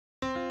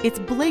It's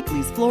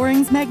Blakleys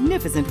Flooring's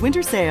magnificent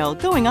winter sale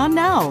going on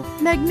now.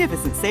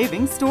 Magnificent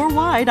savings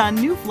store-wide on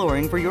new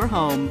flooring for your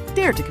home.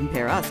 Dare to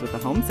compare us with the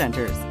home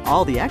centers.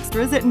 All the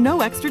extras at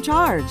no extra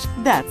charge.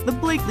 That's the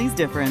Blakleys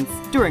difference.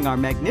 During our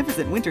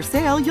magnificent winter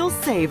sale, you'll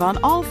save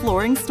on all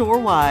flooring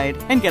store-wide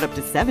and get up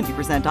to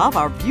 70% off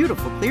our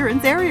beautiful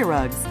clearance area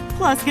rugs.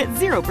 Plus, get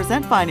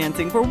 0%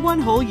 financing for 1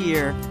 whole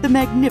year. The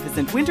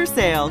magnificent winter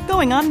sale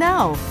going on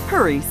now.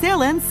 Hurry,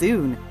 sale ends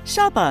soon.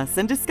 Shop us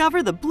and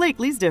discover the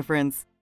Blakleys difference.